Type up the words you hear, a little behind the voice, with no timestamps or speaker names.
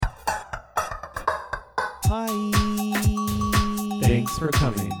Hi. Thanks for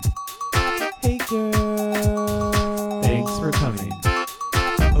coming. Hey, girl. Thanks for coming.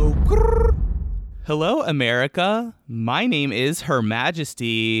 Oh, grrr. Hello, America. My name is Her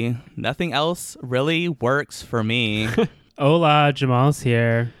Majesty. Nothing else really works for me. Hola, Jamal's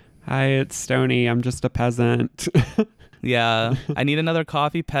here. Hi, it's Stony. I'm just a peasant. Yeah, I need another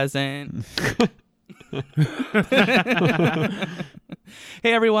coffee, peasant.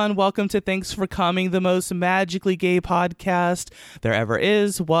 Hey, everyone. Welcome to Thanks for Coming, the most magically gay podcast there ever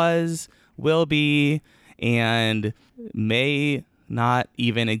is, was, will be, and may not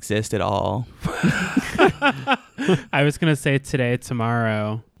even exist at all. I was going to say today,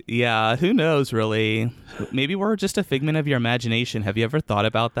 tomorrow. Yeah, who knows, really? Maybe we're just a figment of your imagination. Have you ever thought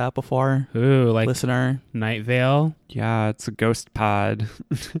about that before, Ooh, like listener? Night Vale. Yeah, it's a ghost pod.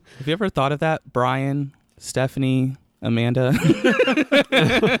 Have you ever thought of that, Brian, Stephanie, Amanda?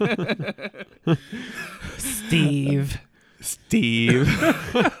 Steve.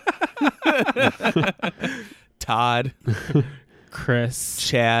 Todd. Chris.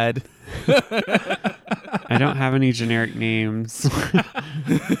 Chad. I don't have any generic names.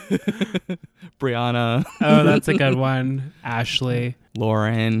 Brianna. Oh, that's a good one. Ashley.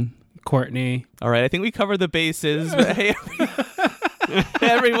 Lauren. Courtney. All right, I think we covered the bases. But hey,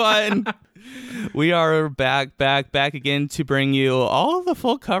 everyone. We are back again to bring you all the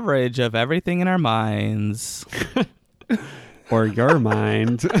full coverage of everything in our minds. Or your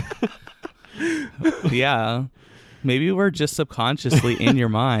mind. Yeah. Maybe we're just subconsciously in your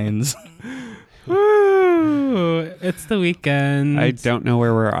minds. Woo! It's the weekend. I don't know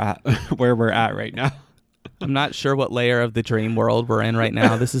where we're at right now. I'm not sure what layer of the dream world we're in right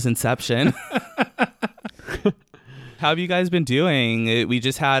now. This is Inception. How have you guys been doing? We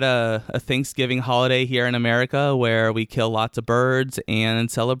just had a Thanksgiving holiday here in America where we kill lots of birds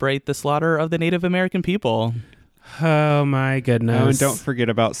and celebrate the slaughter of the Native American people. Oh, my goodness. Oh, and don't forget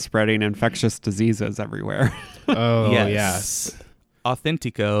about spreading infectious diseases everywhere. Oh, Yes. yes.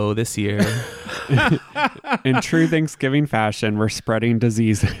 Authentico this year. In true Thanksgiving fashion, we're spreading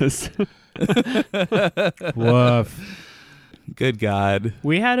diseases. Woof. Good God.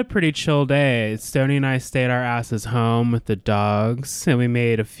 We had a pretty chill day. Stoney and I stayed our asses home with the dogs, and we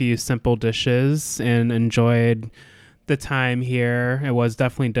made a few simple dishes and enjoyed the time here. It was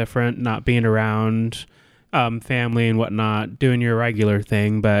definitely different not being around family and whatnot, doing your regular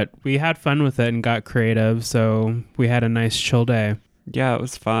thing, but we had fun with it and got creative, so we had a nice chill day. Yeah, it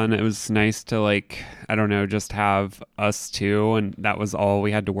was fun. It was nice to just have us two, and that was all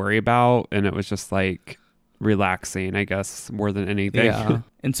we had to worry about, and it was just relaxing, I guess, more than anything. Yeah.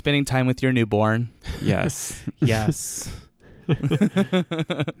 And spending time with your newborn. Yes. Yes.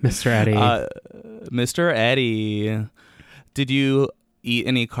 Mr. Eddie. Mr. Eddie, did you eat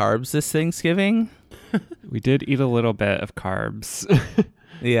any carbs this Thanksgiving? We did eat a little bit of carbs.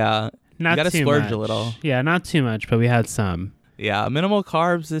 Yeah. Not you got to too splurge much. a little. Yeah, not too much, but we had some. Yeah, minimal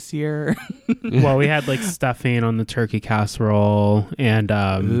carbs this year. Well, we had stuffing on the turkey casserole, and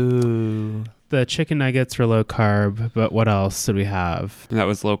Ooh. the chicken nuggets were low carb, but what else did we have? That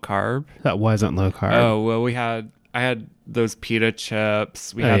was low carb. That wasn't low carb. Oh, well, I had those pita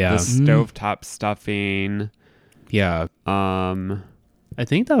chips. We had yeah. the stovetop stuffing. Yeah. I I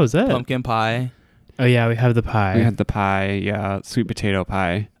think that was it. Pumpkin pie. Oh, yeah, we have the pie. We had the pie. Yeah. Sweet potato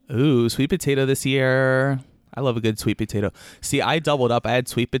pie. Ooh, sweet potato this year. I love a good sweet potato. See, I doubled up. I had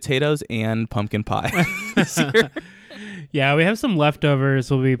sweet potatoes and pumpkin pie this year. Yeah, we have some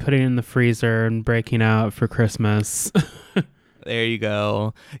leftovers we'll be putting in the freezer and breaking out for Christmas. There you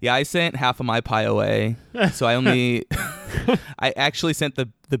go. Yeah, I sent half of my pie away. So I actually sent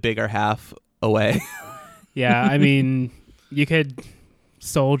the bigger half away. Yeah, I mean, you could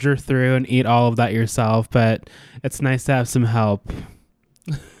soldier through and eat all of that yourself, but it's nice to have some help.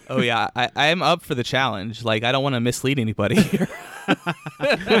 Oh, yeah. I'm up for the challenge. I don't want to mislead anybody here.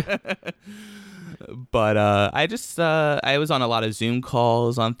 But I was on a lot of Zoom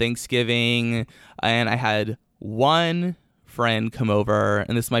calls on Thanksgiving, and I had one friend come over,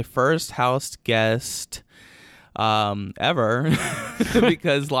 and this is my first house guest ever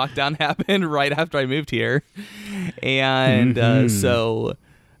because lockdown happened right after I moved here. And so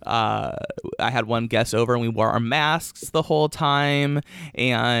I had one guest over, and we wore our masks the whole time,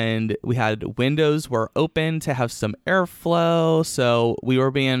 and we had windows were open to have some airflow, so we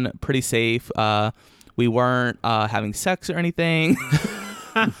were being pretty safe. We weren't having sex or anything.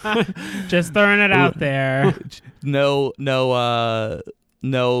 Just throwing it out there. No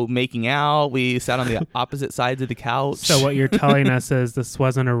making out. We sat on the opposite sides of the couch. So what you're telling us is this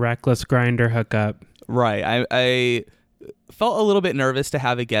wasn't a reckless grinder hookup. Right. I felt a little bit nervous to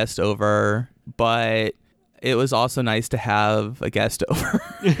have a guest over, but it was also nice to have a guest over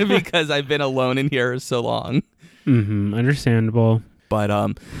because I've been alone in here so long. Understandable.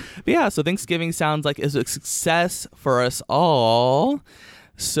 But yeah, so Thanksgiving sounds like it's a success for us all.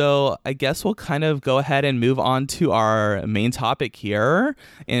 So I guess we'll kind of go ahead and move on to our main topic here,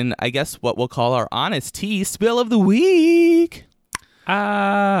 and I guess what we'll call our honest tea spill of the week.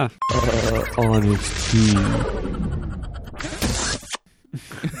 Honest tea.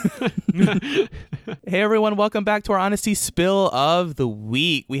 Hey everyone, welcome back to our honesty spill of the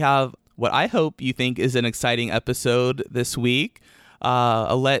week. We have what I hope you think is an exciting episode this week.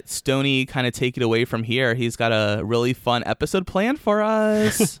 I'll let Stoney kind of take it away from here. He's got a really fun episode planned for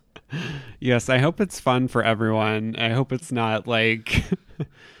us. Yes, I hope it's fun for everyone. I hope it's not like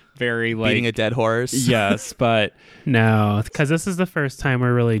very like beating a dead horse. Yes, but No, because this is the first time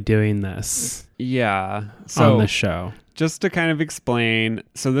we're really doing this yeah. So on the show. just to kind of explain,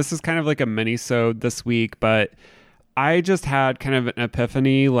 so this is kind of like a mini-sode this week, but I just had kind of an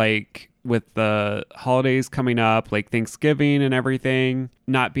epiphany, like with the holidays coming up, like Thanksgiving and everything,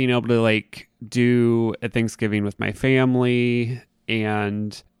 not being able to like do a Thanksgiving with my family,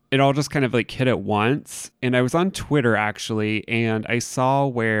 and it all just kind of like hit at once. And I was on Twitter actually, and I saw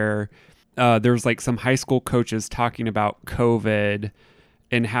where there was like some high school coaches talking about COVID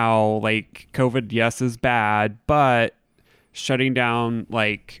and how like COVID, yes, is bad, but shutting down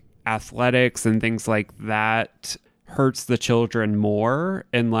like athletics and things like that hurts the children more,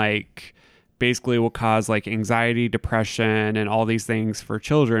 and like basically will cause like anxiety, depression, and all these things for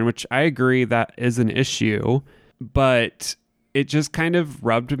children, which I agree that is an issue, but it just kind of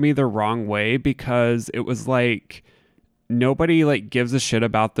rubbed me the wrong way because it was like nobody like gives a shit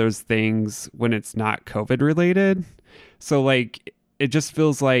about those things when it's not COVID related. So like it just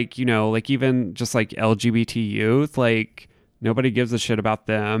feels like, you know, like even just like LGBT youth, like nobody gives a shit about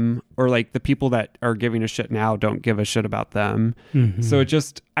them, or like the people that are giving a shit now don't give a shit about them. So it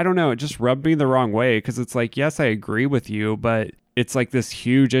just, I don't know, it just rubbed me the wrong way because it's like, yes, I agree with you, but it's like this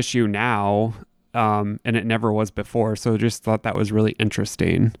huge issue now, and it never was before. So I just thought that was really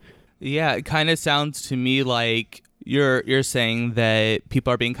interesting. Yeah, it kind of sounds to me like you're saying that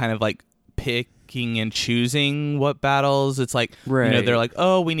people are being kind of like picking and choosing what battles. It's like, you know, they're like,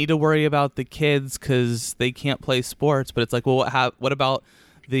 oh, we need to worry about the kids because they can't play sports. But it's like, well, what about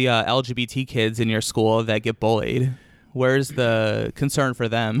the LGBT kids in your school that get bullied? Where's the concern for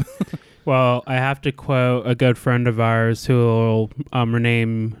them? Well, I have to quote a good friend of ours who will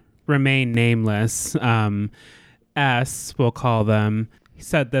remain nameless. S, we'll call them. He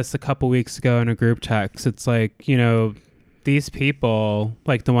said this a couple weeks ago in a group text. It's like, you know, these people,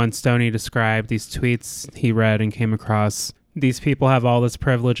 like the one Stoney described, these tweets he read and came across, these people have all this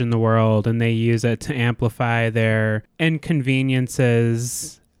privilege in the world and they use it to amplify their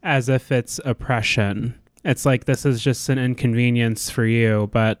inconveniences as if it's oppression. It's like, this is just an inconvenience for you,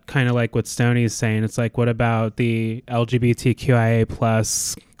 but kind of like what Stoney's saying, it's like, what about the LGBTQIA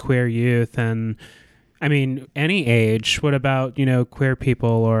plus queer youth and, I mean, any age? What about, you know, queer people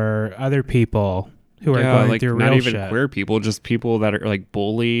or other people who are going like through not real even shit? queer people, just people that are like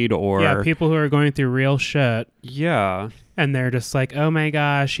bullied or Yeah, people who are going through real shit. Yeah. And they're just like, oh my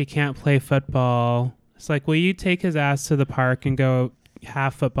gosh, he can't play football. It's like, will you take his ass to the park and go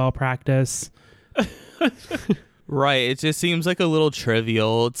have football practice? Right. It just seems like a little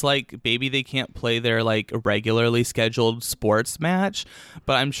trivial. It's like, maybe they can't play their like regularly scheduled sports match,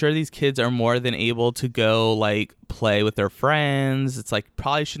 but I'm sure these kids are more than able to go like play with their friends. It's like,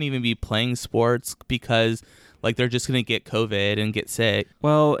 probably shouldn't even be playing sports because like they're just going to get COVID and get sick.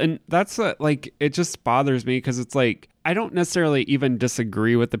 Well, and that's like, it just bothers me because it's like, I don't necessarily even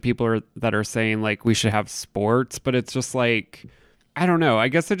disagree with the people that are saying like we should have sports, but it's just like, I don't know. I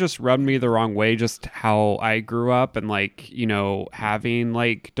guess it just rubbed me the wrong way, just how I grew up and like, you know, having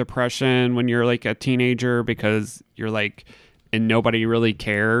like depression when you're like a teenager because you're like, and nobody really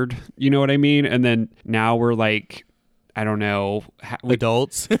cared. You know what I mean? And then now we're like, I don't know.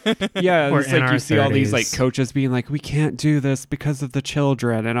 Adults. Yeah. We're It's in like our you see all these 30s. like coaches being like, we can't do this because of the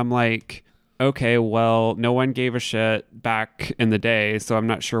children. And I'm like, okay, well, no one gave a shit back in the day. So I'm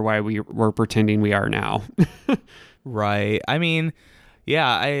not sure why we're pretending we are now. Right. I mean,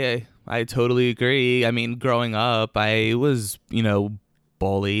 yeah, I totally agree. I mean, growing up, I was, you know,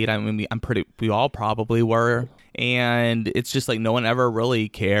 bullied. I mean, we all probably were. And it's just like no one ever really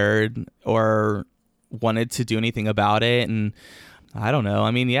cared or wanted to do anything about it. And I don't know. I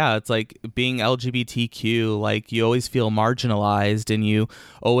mean, yeah, it's like being LGBTQ, like you always feel marginalized and you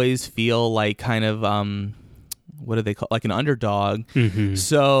always feel like kind of, what do they call, like an underdog. Mm-hmm.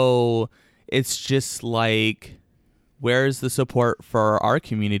 So it's just like, where's the support for our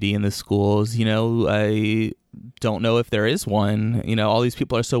community in the schools? I don't know if there is one. All these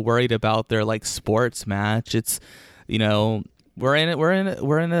people are so worried about their like sports match. It's, we're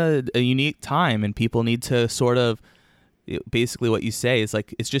in a unique time, and people need to sort of, basically what you say is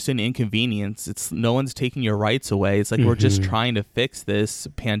like, it's just an inconvenience. It's no one's taking your rights away. It's like, we're just trying to fix this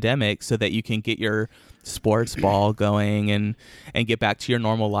pandemic so that you can get your sports ball going and get back to your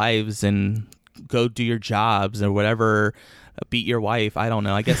normal lives and go do your jobs or whatever, beat your wife. I don't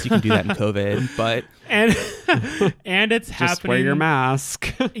know. I guess you can do that in COVID, but and it's Just happening. wear your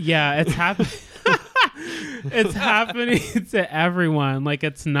mask. Yeah, it's happening. It's happening to everyone. Like,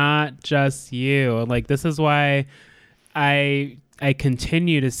 it's not just you. Like, this is why I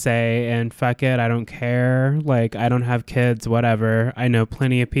continue to say, and fuck it, I don't care. Like, I don't have kids, whatever. I know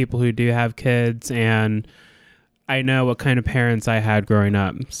plenty of people who do have kids, and I know what kind of parents I had growing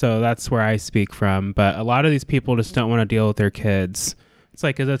up. So that's where I speak from. But a lot of these people just don't want to deal with their kids. It's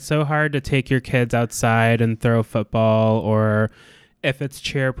like, is it so hard to take your kids outside and throw football? Or if it's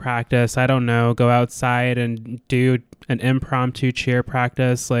cheer practice, I don't know, go outside and do an impromptu cheer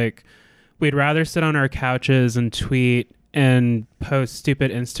practice. Like, we'd rather sit on our couches and tweet and post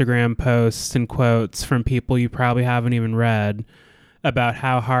stupid Instagram posts and quotes from people you probably haven't even read about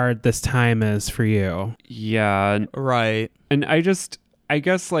how hard this time is for you. Yeah. right. And I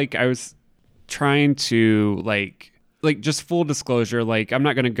guess like I was trying to like just full disclosure, like I'm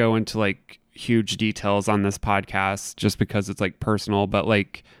not going to go into like huge details on this podcast just because it's like personal, but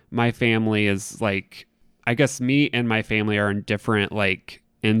like my family is like, I guess me and my family are in different like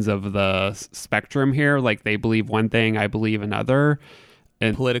ends of the spectrum here. Like they believe one thing, I believe another.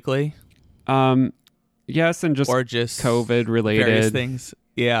 And Politically, yes, and or just COVID related various things.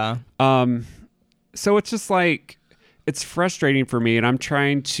 Yeah. So it's just like, it's frustrating for me, and I'm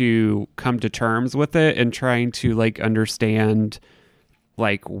trying to come to terms with it and trying to like understand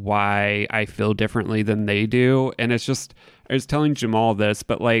like why I feel differently than they do. And it's just, I was telling Jamal this,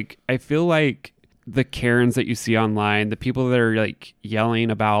 but like I feel like the Karens that you see online, the people that are like yelling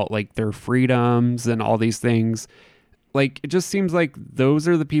about like their freedoms and all these things, like it just seems like those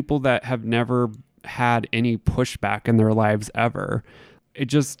are the people that have never had any pushback in their lives ever. It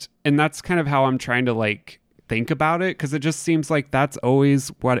just, and that's kind of how I'm trying to like think about it, because it just seems like that's always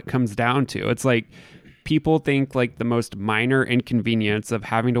what it comes down to. It's like people think like the most minor inconvenience of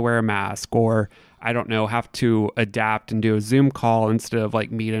having to wear a mask, or I don't know, have to adapt and do a Zoom call instead of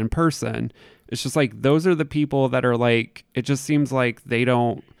like meet in person. It's just like those are the people that are like, it just seems like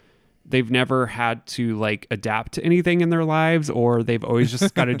they've never had to like adapt to anything in their lives, or they've always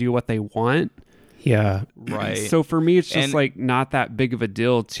just got to do what they want. Yeah. Right. So for me, it's just And- like not that big of a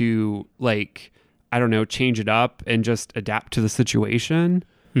deal to like, I don't know, change it up and just adapt to the situation.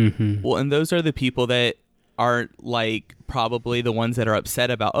 Mm-hmm. Well, and those are the people that aren't like probably the ones that are upset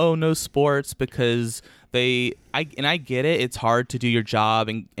about, oh, no sports, because I get it. It's hard to do your job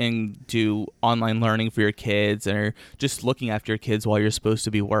and do online learning for your kids, or just looking after your kids while you're supposed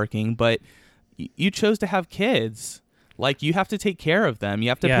to be working. But you chose to have kids. Like, you have to take care of them. You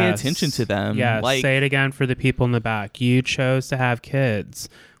have to pay attention to them. Yeah, Like, say it again for the people in the back. You chose to have kids.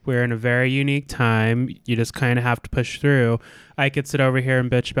 We're in a very unique time. You just kind of have to push through. I could sit over here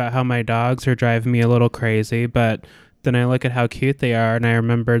and bitch about how my dogs are driving me a little crazy, but then I look at how cute they are, and I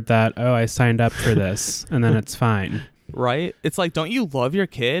remembered that, oh, I signed up for this, and then it's fine. right? It's like, don't you love your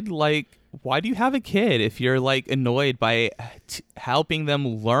kid? Like, why do you have a kid if you're like annoyed by helping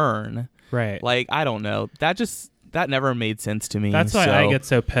them learn? Right. Like, I don't know. That never made sense to me. That's why I get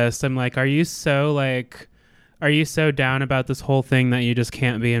so pissed. I'm like, are you so down about this whole thing that you just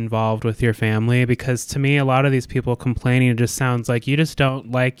can't be involved with your family? Because to me, a lot of these people complaining, it just sounds like you just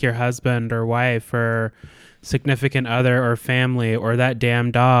don't like your husband or wife or significant other or family or that damn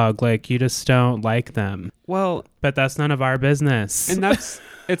dog. Like, you just don't like them. Well, But that's none of our business. and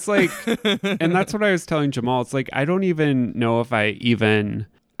it's like, and that's what I was telling Jamal. It's like, I don't even know if I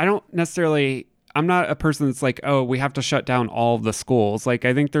don't necessarily, I'm not a person that's like, oh, we have to shut down all of the schools. Like,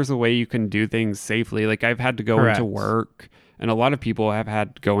 I think there's a way you can do things safely. Like, I've had to go Correct. into work, and a lot of people have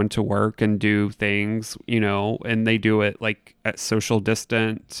had to go into work and do things, and they do it like at social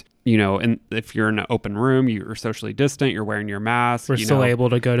distance, and if you're in an open room, you're socially distant, you're wearing your mask. We're still able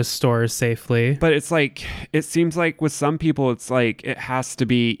to go to stores safely. But it's like, it seems like with some people, it's like it has to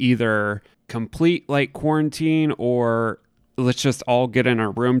be either complete like quarantine, or let's just all get in a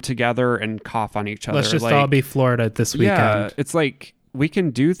room together and cough on each other. Let's just like, all be Florida this weekend. Yeah, it's like we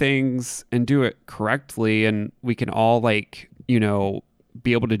can do things and do it correctly, and we can all like,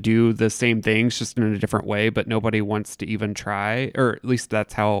 be able to do the same things just in a different way, but nobody wants to even try, or at least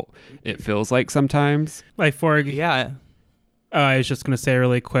that's how it feels like sometimes. Like Yeah. I was just going to say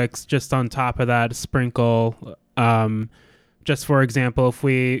really quick, just on top of that, sprinkle, just for example, if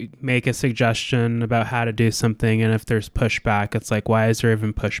we make a suggestion about how to do something and if there's pushback, it's like, why is there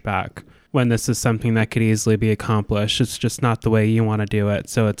even pushback when this is something that could easily be accomplished? It's just not the way you want to do it,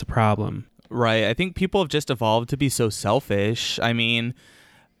 so it's a problem. Right. I think people have just evolved to be so selfish. I mean,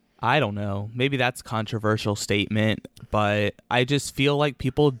 I don't know. Maybe that's a controversial statement, but I just feel like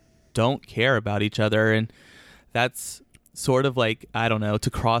people don't care about each other. And that's sort of like, I don't know, to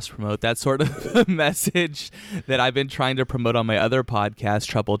cross promote. That's sort of a message that I've been trying to promote on my other podcast,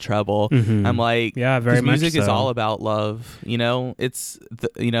 Trouble Treble. Mhm. I'm like, Yeah, very 'cause music much is so. all about love. You know, it's,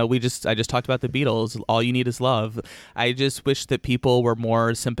 I just talked about the Beatles. All you need is love. I just wish that people were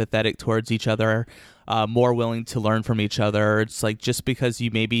more sympathetic towards each other, more willing to learn from each other. It's like, just because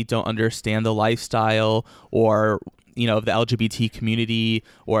you maybe don't understand the lifestyle or of the LGBT community,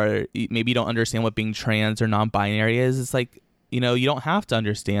 or maybe you don't understand what being trans or non-binary is, it's like, you don't have to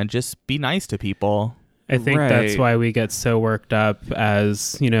understand. Just be nice to people. I think Right. that's why we get so worked up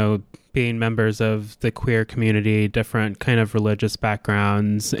as, being members of the queer community, different kind of religious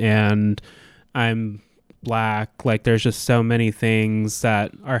backgrounds, and I'm Black. Like, there's just so many things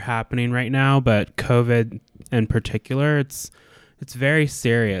that are happening right now, but COVID in particular, it's very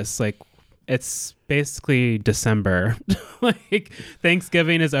serious. Like, it's basically December. Like,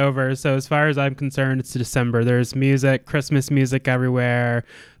 Thanksgiving is over, so as far as I'm concerned, it's December. There's music, Christmas music everywhere.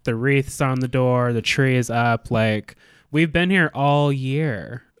 The wreath's on the door. The tree is up. Like, we've been here all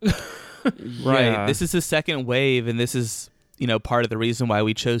year. Right. Yeah. This is the second wave, and this is, part of the reason why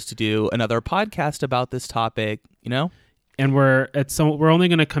we chose to do another podcast about this topic, And we're only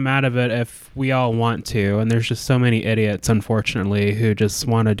going to come out of it if we all want to. And there's just so many idiots, unfortunately, who just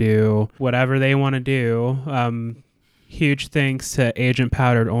want to do whatever they want to do. Huge thanks to Agent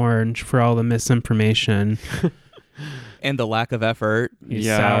Powdered Orange for all the misinformation. And the lack of effort.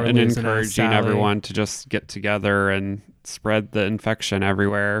 Yeah, and losing encouraging Sally. everyone to just get together and spread the infection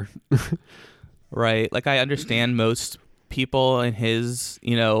everywhere. Right. Like, I understand most people in his,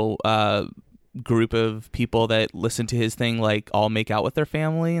 group of people that listen to his thing, like, all make out with their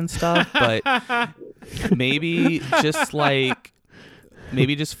family and stuff, but maybe just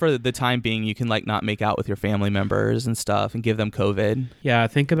for the time being, you can, like, not make out with your family members and stuff and give them COVID. Yeah,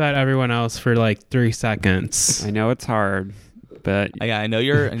 think about everyone else for like 3 seconds. I know it's hard, but Yeah, I know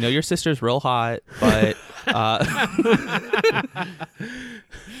your sister's real hot, but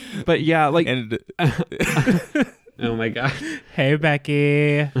but yeah, like and oh my god. Hey,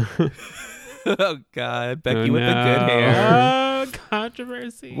 Becky. oh god, Becky Oh, with the good no. hair. Oh,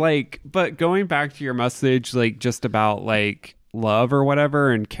 controversy. Like, but going back to your message, like, just about like love or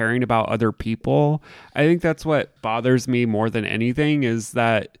whatever and caring about other people, I think that's what bothers me more than anything, is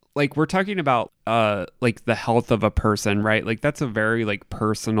that, like, we're talking about like the health of a person, right? Like, that's a very like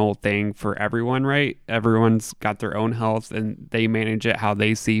personal thing for everyone, right? Everyone's got their own health and they manage it how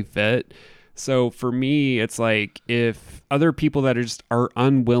they see fit. So for me, it's like, if other people that are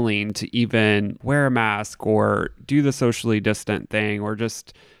unwilling to even wear a mask or do the socially distant thing, or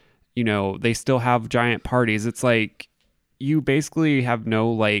just, they still have giant parties, it's like, you basically have no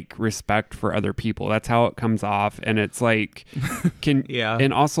like respect for other people. That's how it comes off. And it's like, Yeah.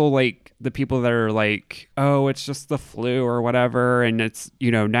 and also like the people that are like, oh, it's just the flu or whatever, and it's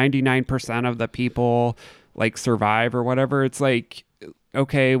 99% of the people like survive or whatever. It's like,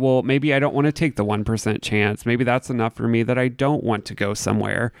 okay, well, maybe I don't want to take the 1% chance. Maybe that's enough for me that I don't want to go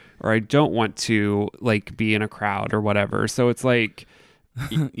somewhere, or I don't want to like be in a crowd or whatever. So it's like,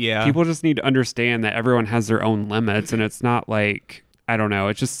 Yeah. people just need to understand that everyone has their own limits, and it's not like, I don't know,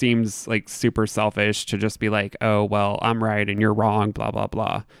 it just seems like super selfish to just be like, oh, well, I'm right and you're wrong, blah, blah,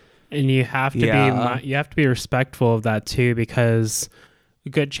 blah. And you have to be respectful of that too, because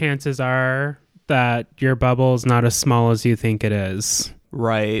good chances are that your bubble is not as small as you think it is.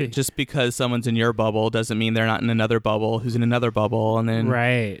 Right. Just because someone's in your bubble doesn't mean they're not in another bubble who's in another bubble, and then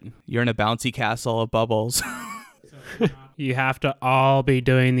Right. you're in a bouncy castle of bubbles. You have to all be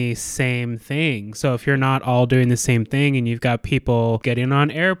doing the same thing. So if you're not all doing the same thing, and you've got people getting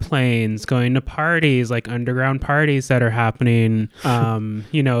on airplanes, going to parties, like underground parties that are happening,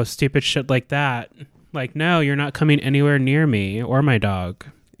 stupid shit like that. Like, no, you're not coming anywhere near me or my dog.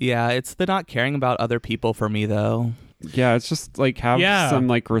 Yeah, it's the not caring about other people for me, though. Yeah, it's just like, have some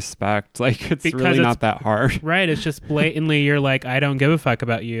like respect. Like, it's Because really it's- not that hard. Right. It's just blatantly, you're like, I don't give a fuck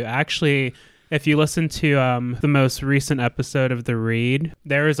about you. Actually, if you listen to the most recent episode of The Read,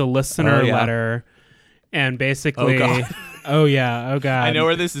 there is a listener Oh, yeah. letter, And basically, God. oh yeah, oh God. I know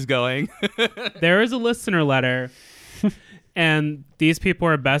where this is going. There is a listener letter, and these people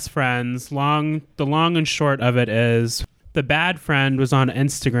are best friends. The long and short of it is the bad friend was on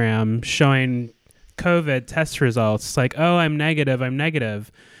Instagram showing COVID test results. It's like, oh, I'm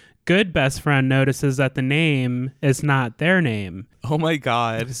negative. Good best friend notices that the name is not their name. Oh my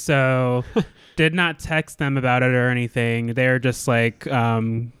God. So did not text them about it or anything. They're just like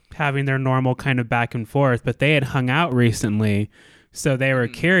having their normal kind of back and forth, but they had hung out recently. So they were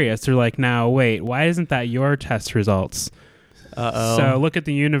curious. They're like, now, wait, why isn't that your test results? Uh-oh. So look at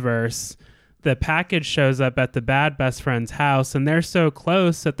the universe. The package shows up at the bad best friend's house, and they're so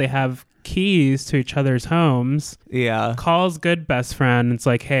close that they have keys to each other's homes. Yeah. Calls good best friend. It's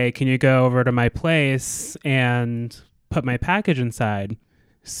like, hey, can you go over to my place and put my package inside?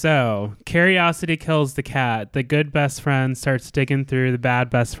 So curiosity kills the cat. The good best friend starts digging through the bad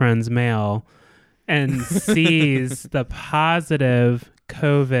best friend's mail and sees the positive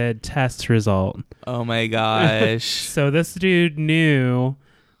COVID test result. Oh my gosh. So this dude knew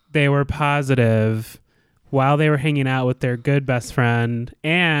they were positive while they were hanging out with their good best friend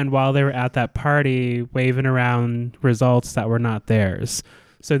and while they were at that party waving around results that were not theirs.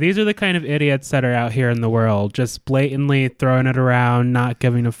 So these are the kind of idiots that are out here in the world, just blatantly throwing it around, not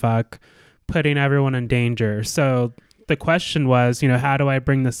giving a fuck, putting everyone in danger. So the question was, how do I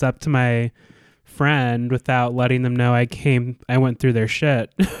bring this up to my friend without letting them know I went through their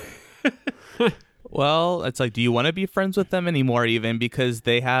shit? Well, it's like, do you want to be friends with them anymore even because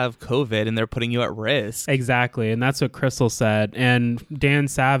they have COVID and they're putting you at risk? Exactly. And that's what Crystal said. And Dan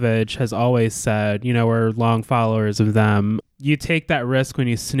Savage has always said, we're long followers of them. You take that risk when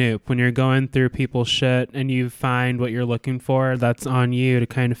you snoop. When you're going through people's shit and you find what you're looking for, that's on you to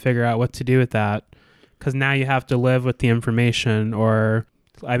kind of figure out what to do with that. Because now you have to live with the information or...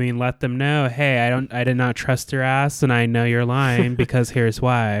 let them know, hey, I did not trust your ass and I know you're lying because here's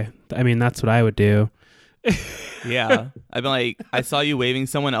why. That's what I would do. Yeah. I've been like, I saw you waving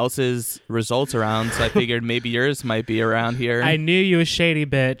someone else's results around, so I figured maybe yours might be around here. I knew you a shady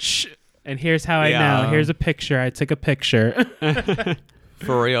bitch. And here's how I Yeah. know. Here's a picture. I took a picture.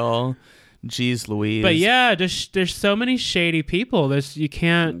 For real. Jeez Louise. But yeah, there's so many shady people. You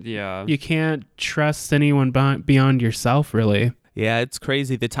can't trust anyone beyond yourself, really. Yeah, it's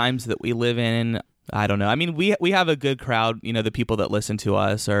crazy the times that we live in. I don't know. We have a good crowd, the people that listen to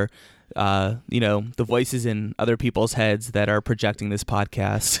us or, the voices in other people's heads that are projecting this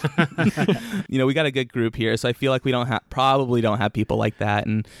podcast. We got a good group here. So I feel like we probably don't have people like that.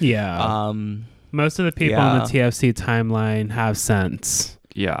 And yeah, most of the people on the TFC timeline have sense.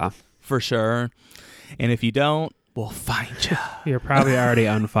 Yeah, for sure. And if you don't, we'll find you. You're probably already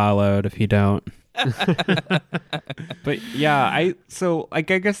unfollowed if you don't. But yeah, I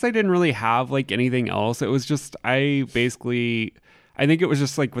guess I didn't really have anything else. It was just I think it was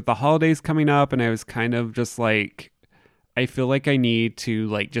just with the holidays coming up, and I was kind of just I feel like I need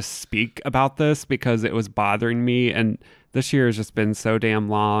to just speak about this because it was bothering me, and this year has just been so damn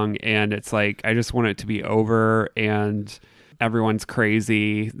long, and it's I just want it to be over, and everyone's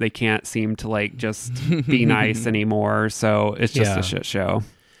crazy. They can't seem to just be nice anymore, so it's just a shit show.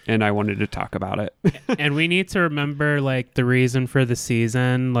 And I wanted to talk about it. And we need to remember the reason for the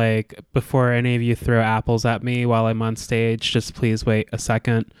season. Before any of you throw apples at me while I'm on stage, just please wait a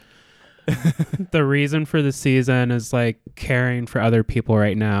second. The reason for the season is caring for other people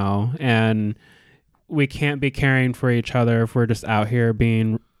right now. And we can't be caring for each other if we're just out here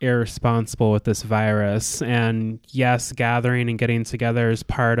being irresponsible with this virus. And yes, gathering and getting together is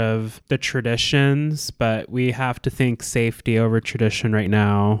part of the traditions, but we have to think safety over tradition right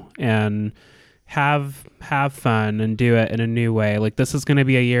now and have fun and do it in a new way. This is going to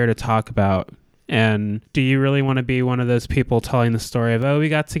be a year to talk about. And do you really want to be one of those people telling the story of, oh, we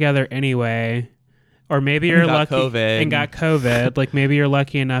got together anyway? Or maybe you're lucky and got COVID. Maybe you're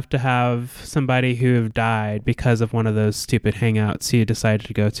lucky enough to have somebody who have died because of one of those stupid hangouts you decided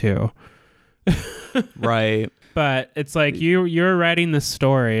to go to. Right. But it's you're writing the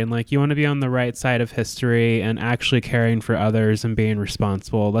story and you want to be on the right side of history and actually caring for others and being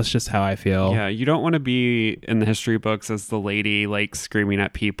responsible. That's just how I feel. Yeah, you don't want to be in the history books as the lady screaming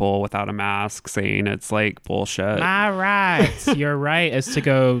at people without a mask saying it's bullshit. My right. Your right is to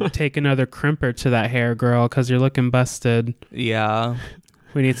go take another crimper to that hair, girl, because you're looking busted. Yeah.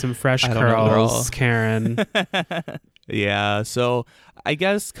 We need some fresh I don't curls, know, Karen. Yeah, so I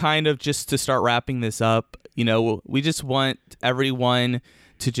guess kind of just to start wrapping this up, we just want everyone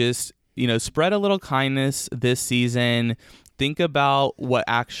to just, spread a little kindness this season. think about what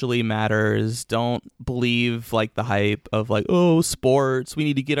actually matters. Don't believe like the hype of like, oh, sports, we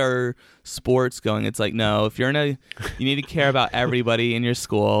need to get our sports going. It's like, no, if you're you need to care about everybody in your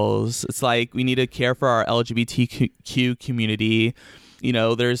schools. It's like we need to care for our LGBTQ community. You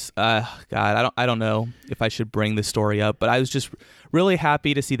know, there's God, I don't know if I should bring this story up, but I was just really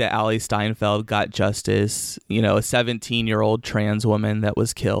happy to see that Allie Steinfeld got justice. You know, a 17-year-old trans woman that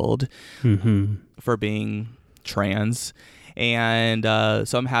was killed for being trans, and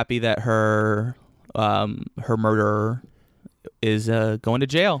so I'm happy that her murderer is going to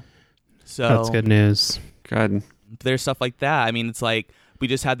jail. So That's good news. Good. there's stuff like that. I mean, it's like we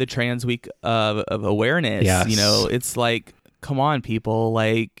just had the Trans Week of awareness. Yes. You know, it's like, come on, people.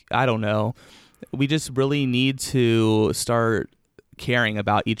 Like, I don't know. We just really need to start caring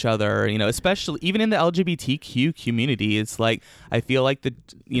about each other, you know, especially even in the LGBTQ community. It's like, I feel like the,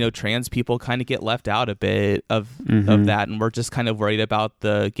 you know, trans people kind of get left out a bit of that. And we're just kind of worried about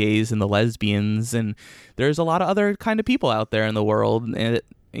the gays and the lesbians. And there's a lot of other kind of people out there in the world. And,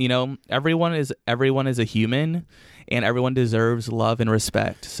 you know, everyone is a human, and everyone deserves love and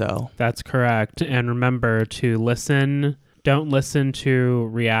respect. So That's correct. And remember to listen. Don't listen to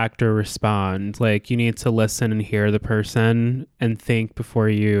react or respond. Like, you need to listen and hear the person and think before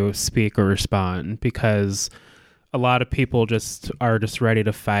you speak or respond, because a lot of people are just ready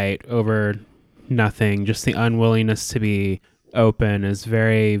to fight over nothing. Just the unwillingness to be open is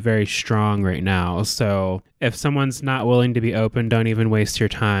very, very strong right now. So if someone's not willing to be open, don't even waste your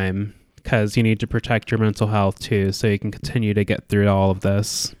time, because you need to protect your mental health too, so you can continue to get through all of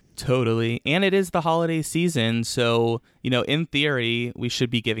this. totally. And it is the holiday season. So, you know, in theory, we should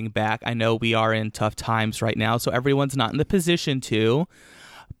be giving back. I know we are in tough times right now, so everyone's not in the position to.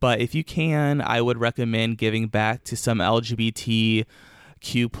 But if you can, I would recommend giving back to some LGBTQ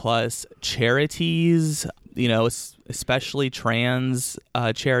plus charities, you know, especially trans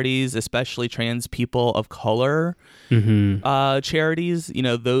charities, especially trans people of color charities. You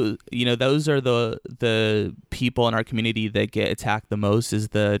know, those are the people in our community that get attacked the most, is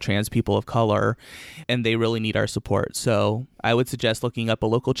the trans people of color, and they really need our support. So I would suggest looking up a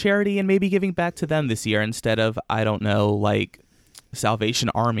local charity and maybe giving back to them this year instead of, I don't know, like Salvation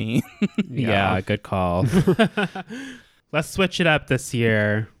Army. Yeah, good call. Let's switch it up this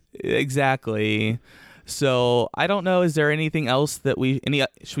year. Exactly. So I don't know. Is there anything else that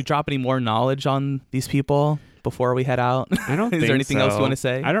should we drop any more knowledge on these people before we head out? I don't Is think there anything so. else you want to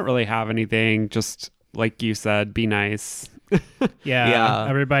say? I don't really have anything. Just like you said, be nice. Yeah.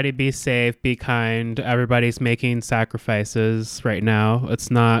 Everybody be safe, be kind. Everybody's making sacrifices right now.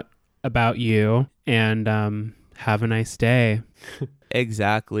 It's not about you. And have a nice day.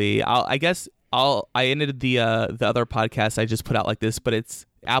 Exactly. I ended the other podcast I just put out like this, but it's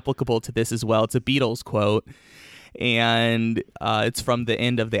applicable to this as well. It's a Beatles quote, and it's from the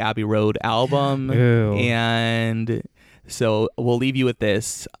end of the Abbey Road album. Ew. And so we'll leave you with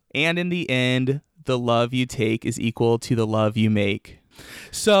this. And in the end, the love you take is equal to the love you make.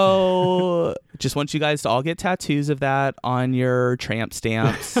 So just want you guys to all get tattoos of that on your tramp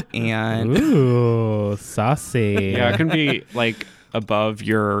stamps. And Ooh, saucy. Yeah, it can be like above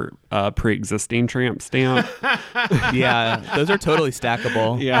your pre-existing tramp stamp. yeah, those are totally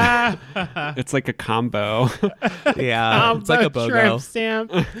stackable. Yeah. It's like a combo. Yeah, it's like a Combo BOGO. tramp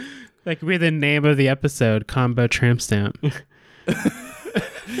stamp. That could be the name of the episode, Combo Tramp Stamp.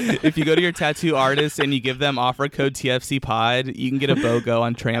 If you go to your tattoo artist and you give them offer code TFC Pod, you can get a BOGO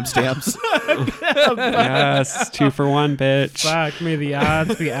on tramp stamps. Yes, 2 for 1, bitch. Fuck, may the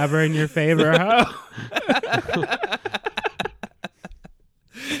odds be ever in your favor, huh?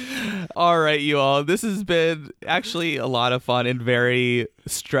 All right, you all. This has been actually a lot of fun and very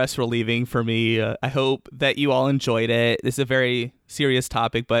stress relieving for me. I hope that you all enjoyed it. This is a very serious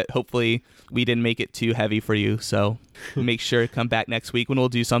topic, but hopefully we didn't make it too heavy for you. So make sure to come back next week when we'll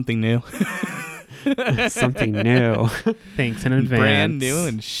do something new. Something new. Thanks in advance. Brand new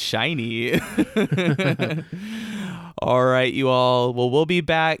and shiny. All right, you all. Well, we'll be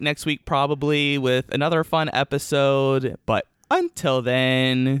back next week probably with another fun episode. But until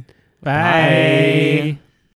then, Bye.